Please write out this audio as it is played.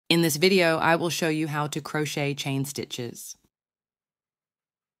In this video, I will show you how to crochet chain stitches.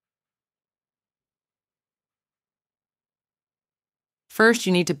 First,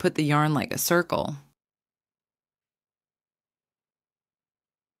 you need to put the yarn like a circle.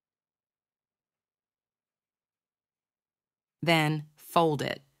 Then, fold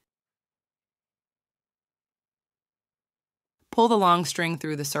it. Pull the long string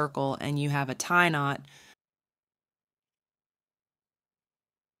through the circle and you have a tie knot.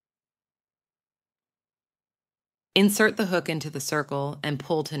 Insert the hook into the circle and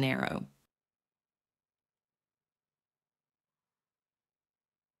pull to narrow.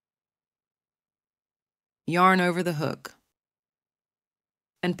 Yarn over the hook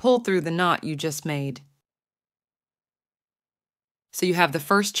and pull through the knot you just made. So you have the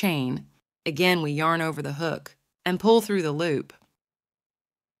first chain. Again, we yarn over the hook and pull through the loop.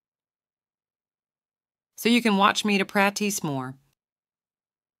 So you can watch me to practice more.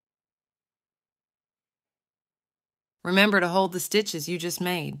 Remember to hold the stitches you just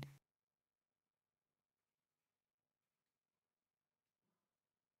made.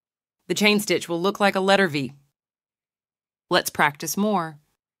 The chain stitch will look like a letter V. Let's practice more.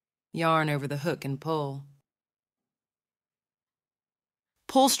 Yarn over the hook and pull.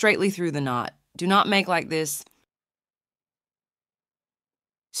 Pull straightly through the knot. Do not make like this.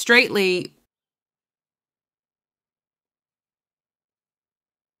 Straightly